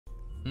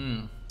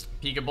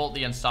Pikaboo,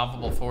 the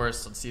unstoppable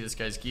force. Let's see this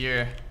guy's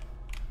gear.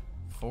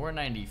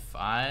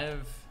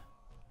 495.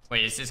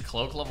 Wait, is his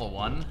cloak level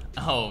 1?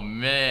 Oh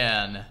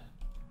man.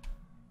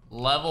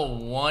 Level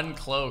 1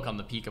 cloak on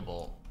the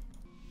Pikaboo.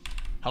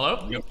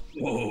 Hello? Yep.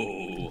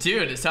 Whoa.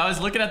 Dude, so I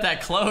was looking at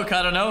that cloak.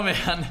 I don't know,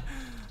 man.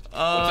 What's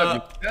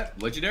up?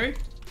 That legendary?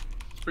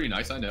 It's pretty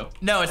nice, I know.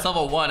 No, it's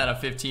level 1 out of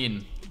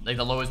 15. Like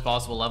the lowest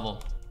possible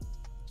level.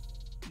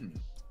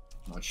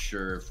 Not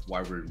sure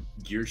why we're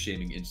gear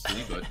shaming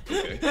instantly, but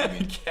okay.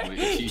 I mean,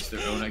 each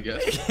their own, I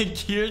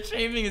guess. Gear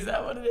shaming, is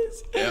that what it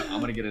is? Yeah, I'm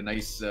gonna get a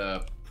nice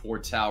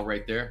portal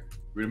right there.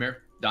 Rudimir,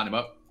 dot him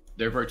up.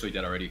 They're virtually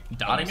dead already.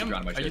 Dotting him?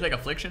 Are you like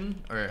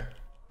affliction or?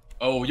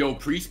 Oh, yo,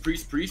 priest.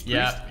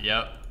 Yeah,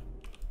 yep.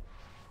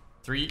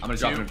 3, I'm gonna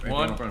 2, drop him.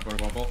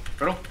 1.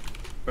 Colonel,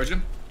 virgin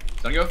him.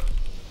 Stunning go.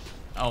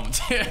 Oh,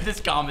 dude, this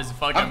comb is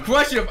fucking. I'm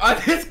crushing him.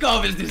 This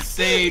comb is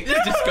insane. This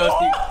is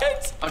disgusting.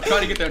 What? I'm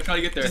trying to get there.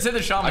 Just hit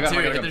the shaman too.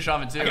 Hit the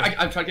shaman too.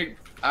 I'm trying to get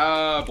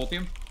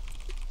bolting him.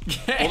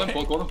 Hold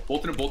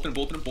him.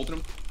 Bolting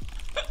him.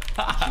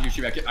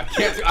 Shoot, I can't.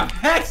 I'm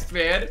hexed,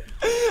 man.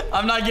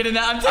 I'm not getting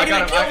that. I'm taking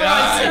a kill for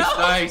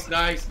myself.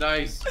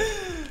 Nice.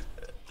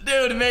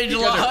 Dude, mage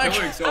lock. You guys are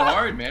killing so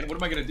hard, man. What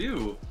am I gonna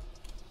do?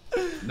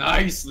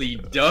 Nicely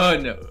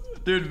done.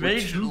 Dude,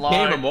 mage lock.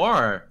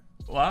 MMR.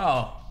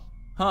 Wow.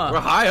 Huh. We're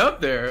high up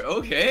there.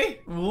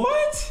 Okay.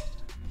 What?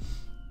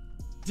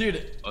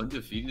 Dude.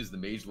 Undefeated is the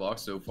mage lock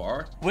so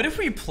far. What if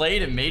we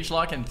played a mage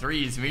lock in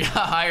 3s? We got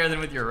higher than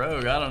with your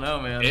rogue. I don't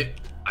know, man.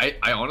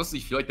 I honestly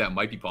feel like that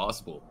might be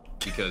possible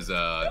because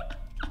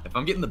if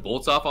I'm getting the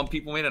bolts off on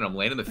people, man, and I'm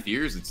landing the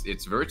fears,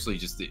 it's virtually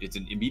just it's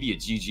an immediate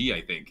GG,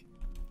 I think.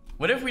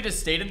 What if we just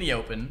stayed in the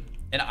open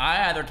and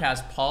I either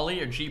cast Poly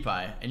or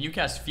G-Pie and you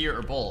cast Fear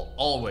or Bolt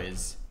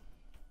always?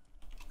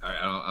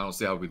 I don't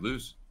see how we'd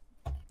lose.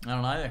 I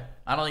don't either.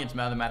 I don't think it's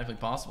mathematically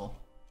possible.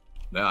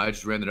 No, I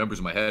just ran the numbers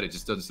in my head. It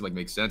just doesn't seem like it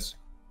makes sense.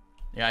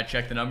 Yeah, I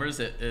checked the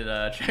numbers. It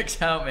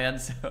checks out, man.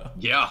 So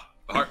yeah.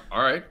 All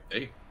right.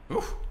 Hey.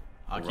 Oof.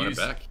 We'll run it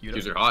back.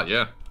 Qs are hot.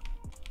 Yeah.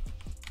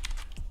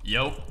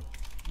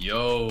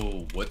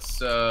 Yo, what's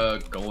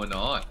going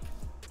on?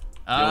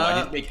 I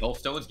didn't make health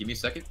stones. Give me a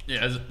second.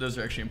 Yeah, those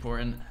are actually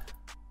important.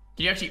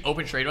 Can you actually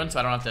open trade one so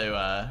I don't have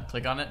to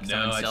click on it?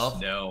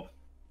 No.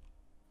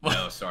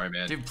 No, sorry,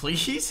 man. Dude,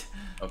 please.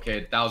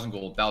 Okay, 1,000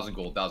 gold.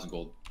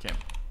 Okay.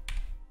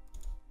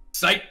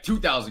 Site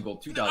 2,000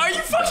 gold. 2,000. Are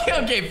you fucking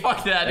okay?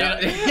 Fuck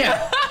that, dude.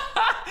 Yeah.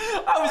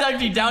 I was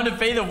actually down to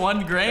pay the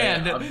 1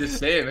 grand. Man, I'm just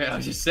saying,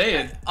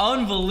 man.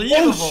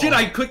 Unbelievable. Oh shit!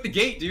 I clicked the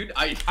gate, dude.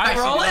 I'm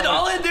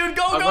all in, dude.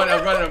 Go. I'm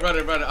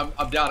running.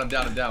 I'm down.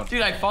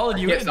 Dude, I followed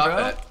you in, bro.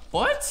 That.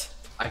 What?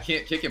 I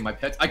can't kick him. My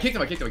pets. I kicked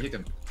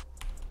him.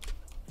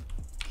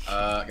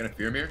 Gonna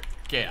fear mirror.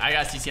 Okay, I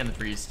got CC on the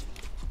priest.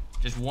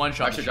 Just one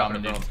shot. Actually,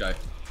 dropping him, guy.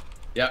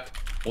 Yeah,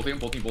 bolting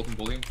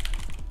him.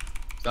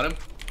 Stun him.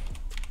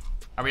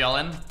 Are we all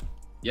in?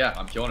 Yeah,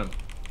 I'm killing him.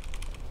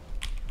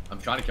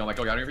 I'm trying to kill him. I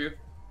kill out here for you.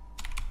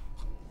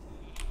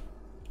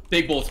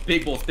 Big bolts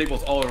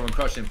all over him.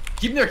 Crush him.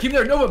 Keep him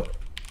there. Nova.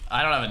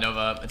 I don't have a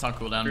Nova. It's on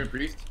cooldown. Fear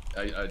priest.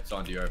 It's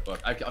on DR.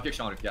 Fuck. I'll kick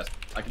Shaman if yes.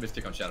 I can just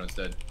kick on Shadow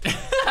instead.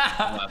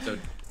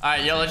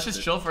 Alright, yo, let's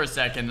just chill for a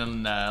second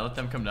and let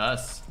them come to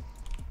us.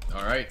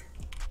 Alright.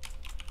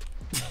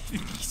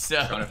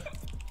 So trying to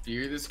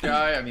fear this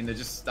guy. I mean,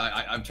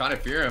 I'm trying to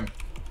fear him.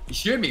 He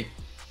sheared me.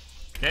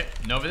 Okay,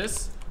 Nova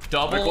this.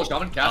 Double. Very cool,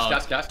 Shaman.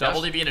 Cast.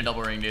 Double DB in a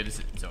double ring, dude.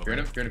 It's over. Fear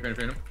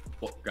him.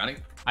 Grounding.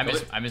 I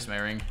miss my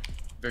ring.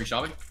 Very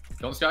Shaman.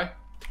 Kill this guy.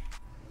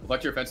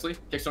 Reflect your offensively.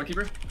 Kick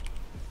Stonekeeper.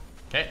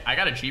 Okay, I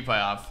got a G-Pie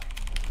off.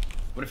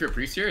 What if you're a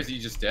priest here? Is he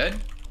just dead?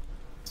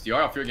 It's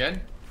DR. I'll fear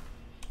again.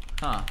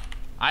 Huh.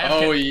 I have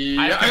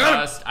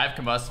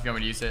combust if you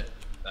want me to use it.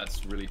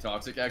 That's really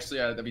toxic, actually.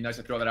 That'd be nice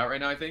to throw that out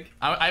right now, I think.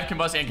 I have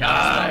combust and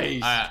counter.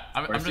 Nice.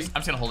 I'm just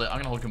gonna hold it. I'm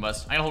gonna hold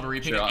combust. I'm gonna hold a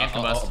reaping sure, and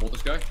combust. I'll bolt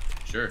this guy.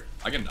 Sure.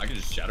 I can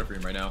just shatter for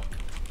him right now.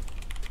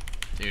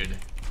 Dude.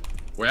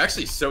 We're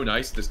actually so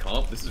nice this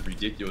comp. This is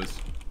ridiculous.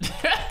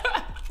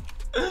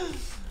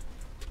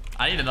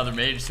 I need another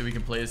mage so we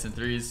can play this in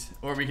 3s,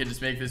 or we could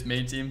just make this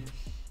main team.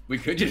 We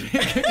could just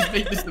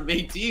make this the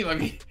main team. I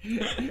mean,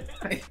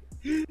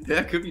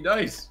 that could be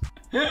nice.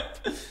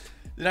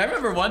 Dude, I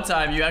remember one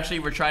time you actually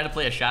were trying to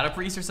play a Shadow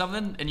Priest or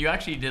something, and you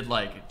actually did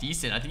like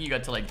decent. I think you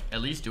got to like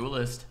at least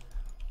duelist.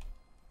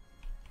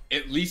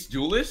 At least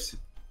duelist?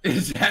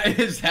 Is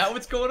that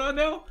what's going on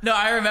now? No,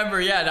 I remember.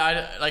 Yeah,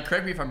 no, like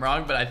correct me if I'm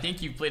wrong, but I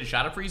think you played a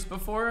Shadow Priest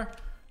before.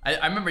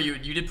 I remember you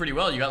did pretty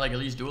well. You got like at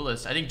least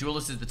duelist. I think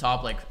duelist is the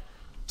top like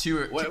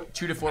 2 to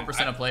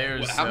 4% of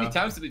players. How many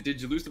times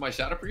did you lose to my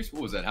Shadow Priest?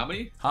 What was that? How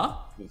many? Huh?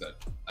 What was that?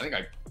 I think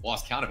I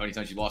lost count of how many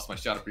times you lost my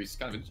Shadow Priest.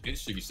 It's kind of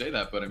interesting you say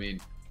that, but I mean.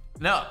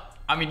 No,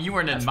 I mean you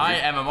weren't in my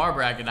MMR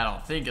bracket. I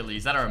don't think, at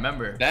least. I don't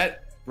remember.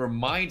 That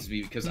reminds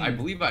me because I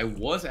believe I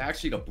was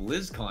actually at a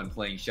BlizzCon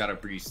playing Shadow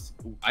Priest.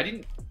 I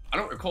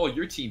don't recall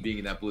your team being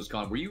in that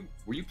BlizzCon. Were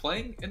you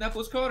playing in that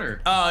BlizzCon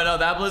or? Oh no,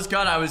 that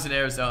BlizzCon I was in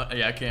Arizona.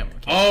 Yeah, I can't.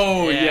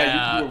 Oh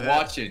yeah, you were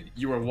watching.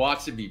 You were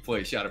watching me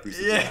play Shadow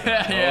Priest.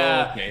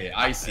 Yeah. Oh, okay,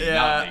 I see.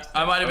 Yeah,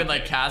 I might have been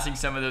like casting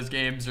some of those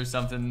games or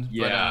something.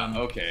 Yeah.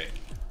 But, okay.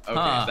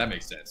 That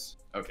makes sense.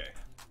 Okay.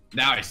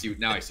 Now I see.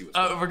 Now I see what's.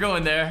 Oh, we're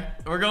going there.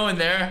 We're going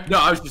there. No,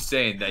 I was just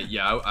saying that.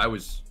 Yeah, I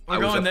was. We're I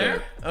was going up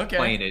there. Okay.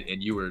 Playing it,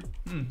 and you were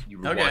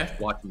Okay.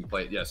 watching me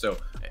play it. Yeah. So.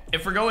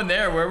 If we're going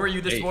there, where were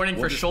you this morning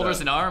for shoulders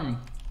and arm?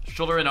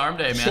 Shoulder and arm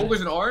day, man. Shoulders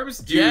and arms,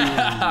 dude.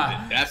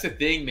 Yeah. That's the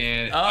thing,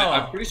 man. Oh.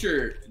 I'm pretty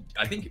sure.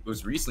 I think it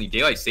was recently.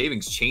 Daylight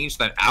savings changed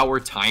that hour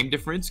time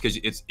difference because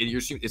it's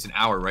an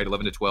hour, right?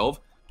 11 to 12.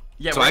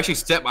 Yeah. So I actually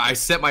set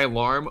my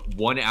alarm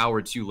 1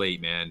 hour too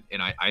late, man,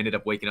 and I ended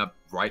up waking up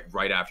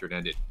right after it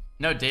ended.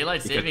 No,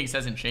 daylight savings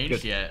hasn't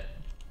changed yet.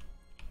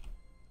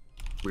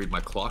 Weird, my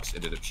clocks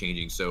ended up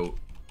changing. So,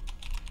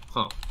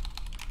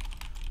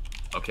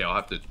 okay, I'll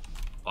have to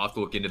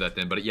look into that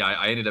then. But yeah,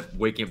 I ended up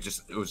waking up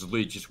it was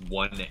literally just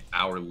 1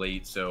 hour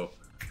late. So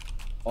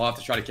I'll have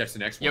to try to catch the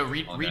next one. Yo,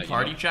 read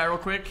party chat real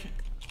quick.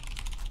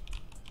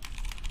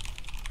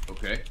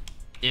 Okay.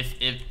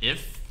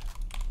 If.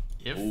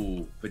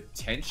 Ooh,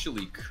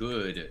 potentially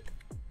could.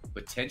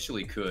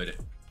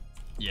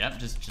 Yeah,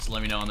 just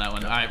let me know on that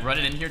one. All right,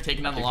 running in here,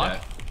 taking down the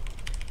lock.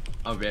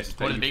 Oh, man,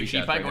 Going to the big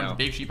sheep fight. Going to the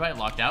big sheep fight.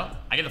 Locked out.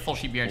 I get the full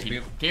sheep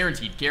guaranteed.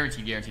 Guaranteed.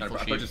 Full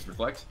sheep. Just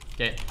reflect.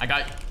 Okay, I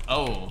got.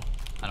 Oh,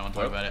 I don't want to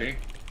talk about it.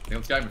 Nail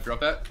this guy. I'm gonna throw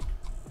up that.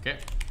 Okay.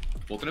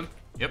 Bolting him.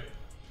 Yep.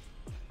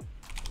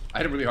 I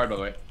hit him really hard, by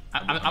the way.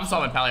 I'm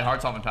solving pally.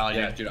 Hard solving pally.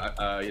 Yeah, dude.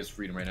 He has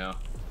freedom right now.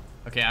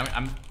 Okay,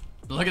 I'm.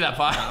 Look at that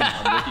fire.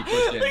 I'm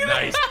pushing.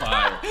 Nice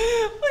fire.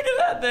 Look at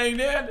that thing,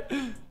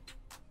 dude.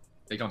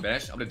 Take on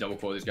banish. I'm gonna double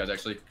coil these guys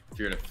actually.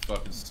 Fear it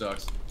fucking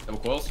sucks. Double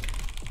coils.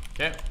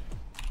 Okay.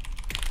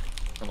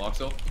 From lock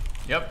still.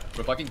 Yep.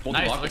 Reflecting.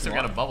 Nice. Looks like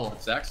we got a bubble.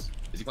 Sacks.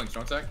 Is he playing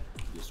strong sack?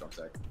 He's a strong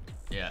sack.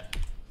 Yeah.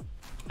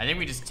 I think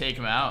we just take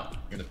him out.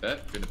 You're in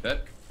the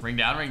pet. Ring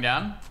down, ring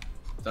down.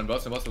 Done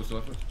both.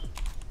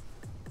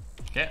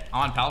 Okay,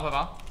 on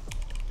pal.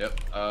 Yep.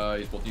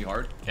 He's bolting you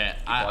hard. Okay,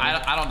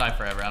 I don't die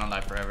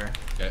forever.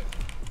 Okay.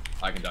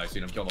 I can die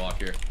soon. I'm killing the lock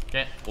here.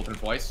 Okay. Bolting him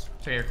twice.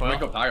 Take your coil. I'm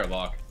gonna go power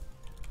lock.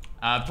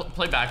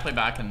 Play back,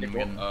 and Okay,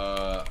 cool.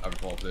 I have a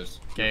for this.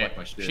 Okay.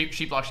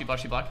 Sheep block.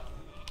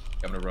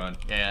 I'm gonna run.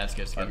 Yeah, that's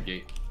good. I have a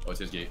gate. Oh, it's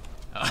his gate.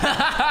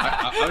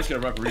 I'm just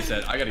gonna run for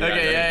reset. I gotta.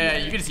 Okay, yeah.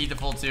 You can just eat the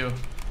full too.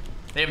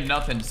 They have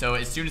nothing, so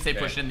as soon as they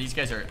push in, these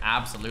guys are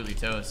absolutely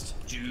toast.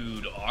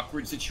 Dude,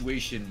 awkward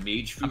situation.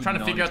 Mage food. I'm trying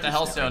to figure out the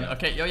Hellstone.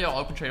 Okay, yo,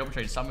 open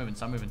trade. Stop moving.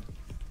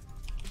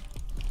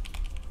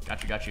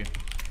 Got you.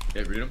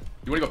 Okay, read him.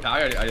 You wanna go power?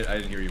 I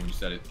didn't hear you when you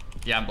said it.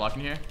 Yeah, I'm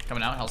blocking here.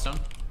 Coming out, Hellstone.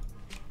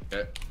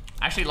 Okay.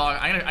 Actually, log.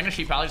 I'm gonna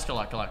sheep pally. Just kill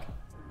lock.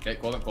 Okay,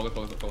 call it.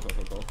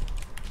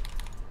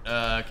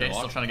 Okay,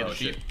 still trying to get the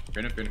sheep.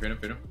 Pin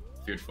him.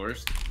 Feared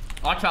first.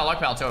 Lock pal.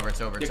 It's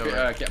over.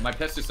 My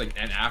pet's just like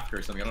an after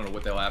or something. I don't know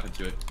what the hell happened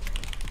to it.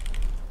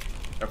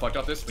 Reflect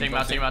off this. Take him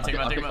out.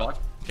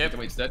 Okay.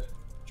 Wait instead.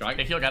 Trying.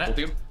 Okay, heal, got it.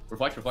 Him.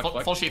 Reflect.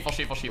 Full sheep.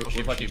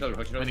 Reflect each other.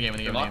 Win the game.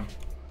 I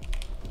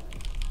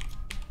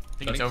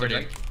think it's over,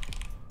 dude.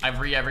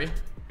 Every. Fear me.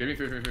 I'm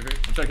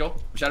trying to kill.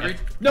 I'm shadow read.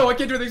 No, I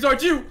can't do anything.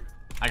 Xaryu.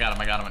 I got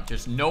him.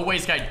 There's no way,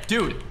 guy.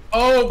 Dude.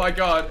 Oh my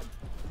god.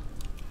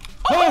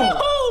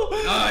 Oh!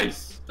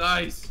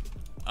 Nice.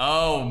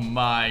 Oh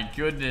my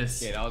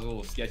goodness. Okay, that was a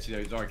little sketchy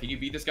there. Zar, can you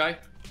beat this guy?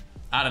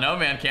 I don't know,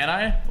 man. Can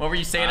I? What were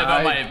you saying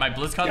about my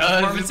BlizzCon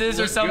performances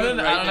or something?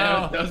 I don't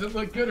know. It doesn't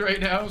look good right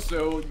now,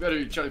 so you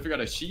better try to figure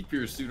out a sheep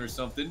here soon or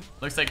something.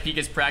 Looks like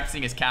Pika's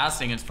practicing his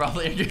casting. It's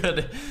probably good.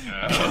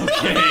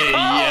 Okay,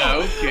 yeah,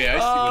 okay.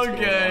 I see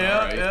what's going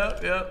on.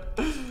 Yep.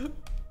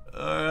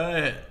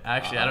 Alright.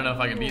 Actually, I don't know if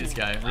I can beat this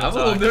guy. I'm a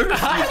little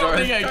nervous. I don't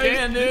think I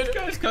can, dude. This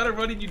guy's kind of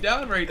running you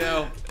down right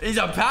now. He's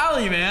a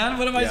pally, man.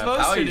 What am I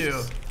supposed to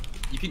do?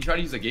 You can try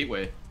to use a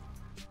gateway.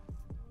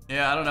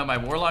 Yeah, I don't know. My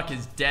Warlock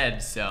is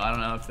dead, so I don't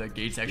know if the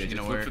gate's actually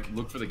gonna work.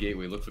 Look for the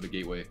gateway.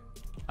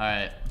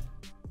 Alright.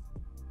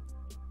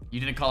 You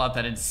didn't call out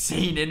that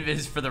insane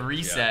invis for the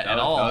reset at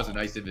all. That was a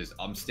nice invis.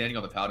 I'm standing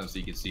on the paladin so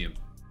you can see him.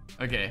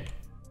 Okay.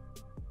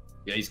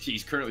 Yeah,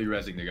 he's currently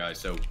rezzing the guy,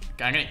 so.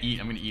 I'm gonna eat.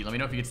 Let me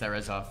know if he gets that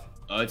res off.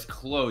 It's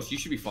close. You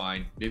should be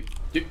fine.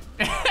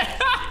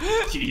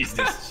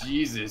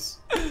 Jesus.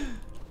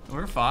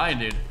 We're fine,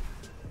 dude.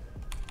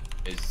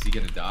 Is he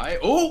gonna die?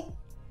 Oh!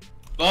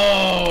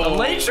 A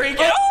late shrink.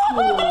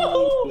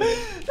 Oh!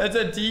 That's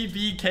a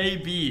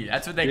DBKB.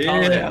 That's what they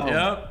call it.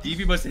 Yep.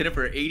 DB must have hit it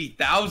for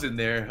 80,000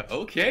 there.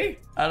 Okay.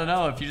 I don't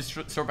know. If you just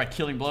sort by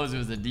killing blows, it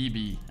was a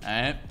DB.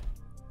 Alright.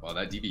 Wow,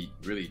 that DB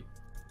really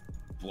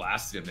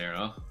blasted him there,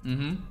 huh?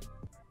 Mm-hmm.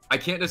 I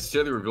can't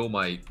necessarily reveal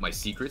my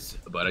secrets,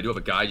 but I do have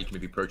a guide you can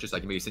maybe purchase. I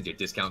can maybe send you a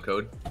discount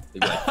code.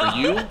 Maybe like for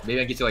you, maybe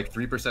I can get you like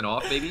 3%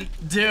 off, maybe.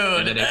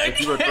 Dude. And then if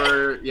you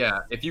refer,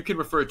 if you can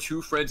refer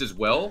 2 friends as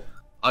well,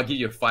 I'll give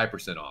you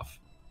 5% off.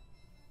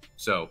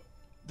 So.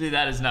 Dude,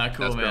 that is not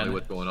cool, that's man. That's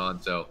what's going on.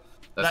 So,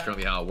 That's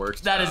currently how it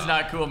works. That is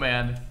not cool,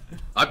 man.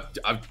 I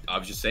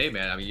was just saying,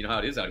 man. I mean, you know how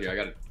it is out here. I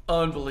got to.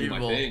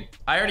 Unbelievable.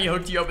 I already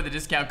hooked you up with a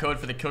discount code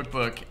for the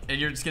cookbook, and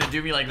you're just gonna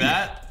do me like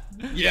that?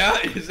 Yeah,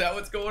 is that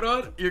what's going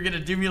on? You're gonna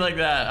do me like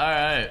that? All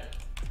right.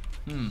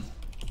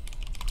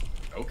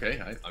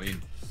 Okay, I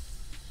mean,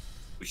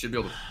 we should be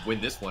able to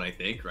win this one, I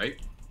think, right?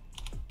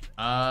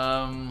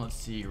 Let's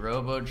see,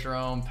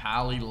 Robodrome,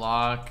 Pally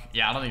Lock.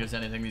 Yeah, I don't think there's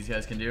anything these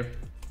guys can do.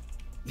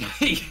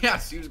 Yeah,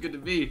 seems good to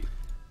me.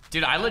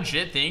 Dude, I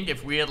legit think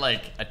if we had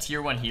like a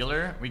tier 1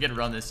 healer, we could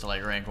run this to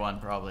like rank 1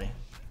 probably.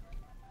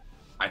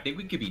 I think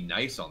we could be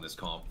nice on this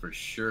comp for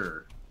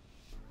sure.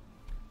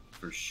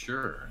 For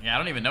sure. Yeah, I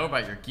don't even know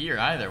about your gear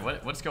either.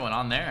 What's going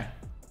on there?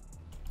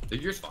 The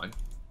gear's fine.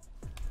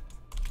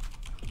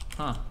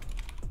 Huh.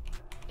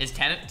 Is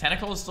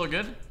Tentacle still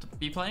good to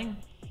be playing?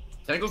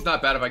 Tentacle's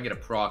not bad if I can get a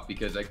proc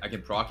because I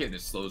can proc it and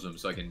it slows him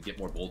so I can get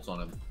more bolts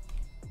on him.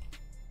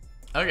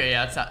 Okay,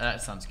 yeah,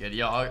 that sounds good.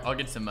 Yeah, I'll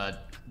get some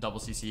double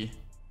CC.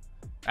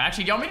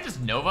 Actually, do you want me to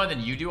just Nova, then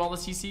you do all the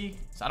CC?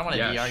 So I don't want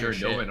to DR your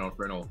shit. Nova and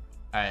Infernal.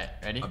 Alright,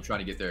 ready? I'm trying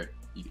to get there.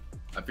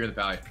 I fear the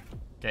pally.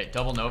 Okay,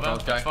 double Nova.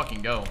 Let's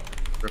fucking go.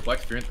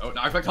 Reflect, fear. Oh,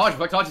 no, Reflect Hodge.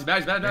 He's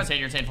bad.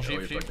 You're insane. Full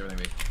shoot.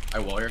 I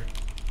wall here.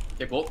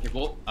 Get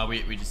bolt. Oh,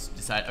 we just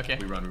decide. Okay.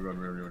 We run.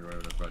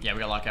 Yeah, we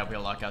gotta lock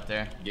out.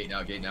 There. Gate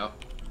now.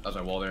 That was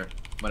my wall there.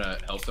 I'm gonna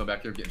Hellstone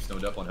back there, getting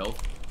stoned up on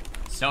health.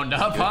 Stoned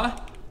up, huh?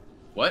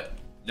 What?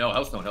 No,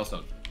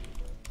 Hellstone.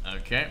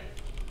 Okay.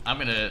 I'm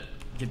gonna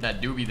get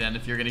that doobie then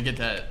if you're gonna get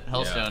that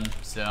Hellstone. Yeah.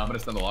 So I'm gonna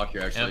stun the lock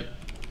here actually. Yep.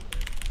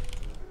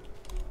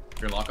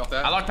 You're gonna lock off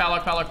that? I lock pal.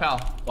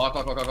 Lock.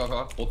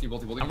 Bolt team.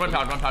 I'm going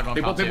pal.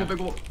 Big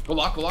bolt. Go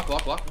lock.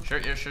 Sure.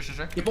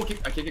 Get bolt.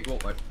 I can't get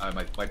bolt.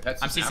 My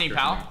pet's. I'm CCing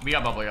pal. We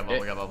got bubble. I'm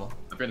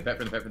fearing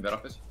the pet from bed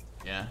office.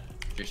 Yeah.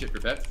 Good shit for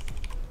pet.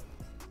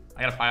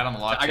 I got a fight on the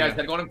lock. I got a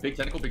tentacle on him. Big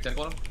tentacle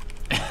on him.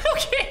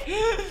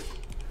 Okay.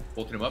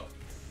 Bolting him up.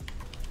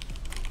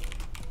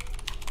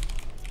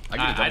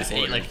 I just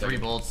ate like 3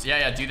 bolts.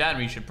 Yeah, do that, and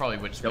we should probably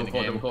win the game.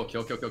 Double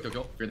kill. Fear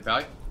the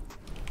pally.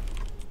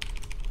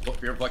 Look,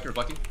 fear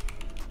reflecting.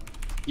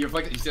 He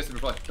reflected. He's just to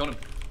reflect. Kill him.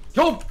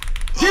 Can't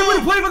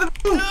win play with him.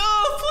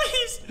 No,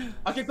 please.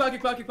 I'll kick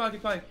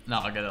pally. No,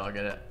 I'll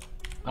get it.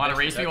 Want to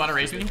race me?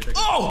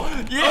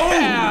 Oh,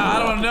 yeah. I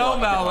don't know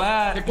about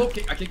that. Kick bolt.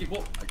 I can't kick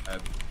bolt.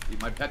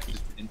 My pet's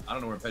just. I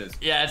don't know where my pet is.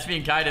 Yeah, it's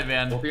being guided,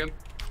 man.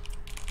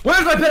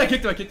 Where's my pet? I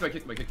kicked him.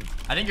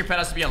 I think your pet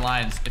has to be in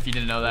lines. If you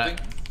didn't know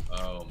that.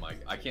 Oh my!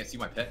 I can't see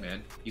my pet,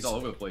 man. He's all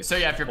over the place. So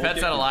yeah, if your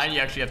pet's out of line, you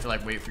actually have to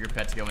like wait for your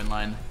pet to go in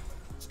line.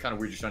 It's kind of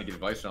weird just trying to get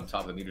advice on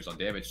top of the meters on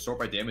damage. Sort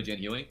by damage and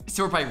healing.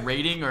 Sort by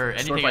rating or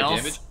anything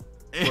else.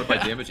 Sort by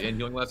damage and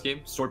healing last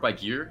game. Sort by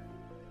gear.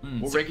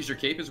 What rank is your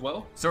cape as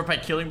well? Sort by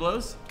killing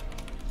blows.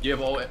 Do you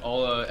have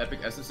all epic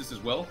essences as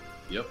well?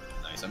 Yep.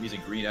 Nice. I'm using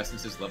green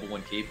essences, level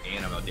 1 cape,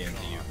 and I'm out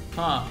damaging you.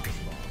 Huh.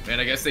 Man,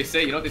 I guess they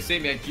say, you know what they say,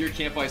 man? Gear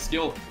can't buy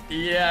skill.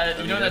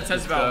 Yeah, you know what that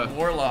says about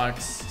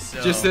Warlocks.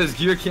 So. Just says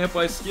gear can't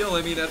buy skill.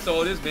 I mean, that's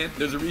all it is, man.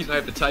 There's a reason I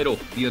have the title,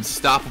 The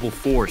Unstoppable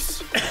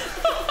Force.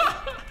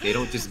 They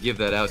don't just give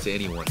that out to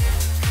anyone.